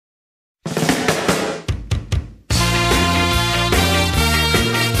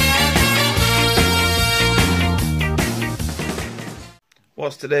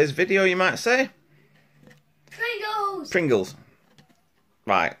What's today's video, you might say? Pringles! Pringles.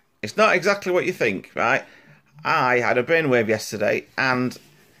 Right. It's not exactly what you think, right? I had a brainwave yesterday, and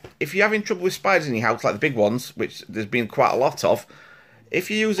if you're having trouble with spiders in your house, like the big ones, which there's been quite a lot of,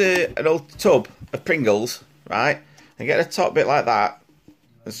 if you use an old tub of Pringles, right, and get a top bit like that,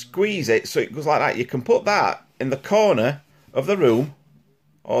 and squeeze it so it goes like that, you can put that in the corner of the room,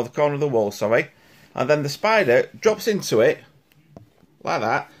 or the corner of the wall, sorry, and then the spider drops into it, like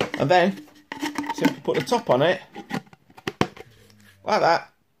that, and then simply put the top on it, like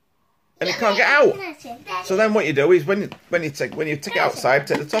that, and it can't get out. So then what you do is when you take it outside,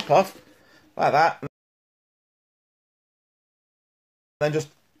 take the top off, like that, and then just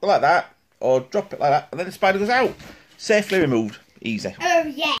go like that, or drop it like that, and then the spider goes out. Safely removed. Easy. Oh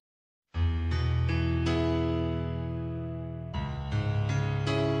yeah.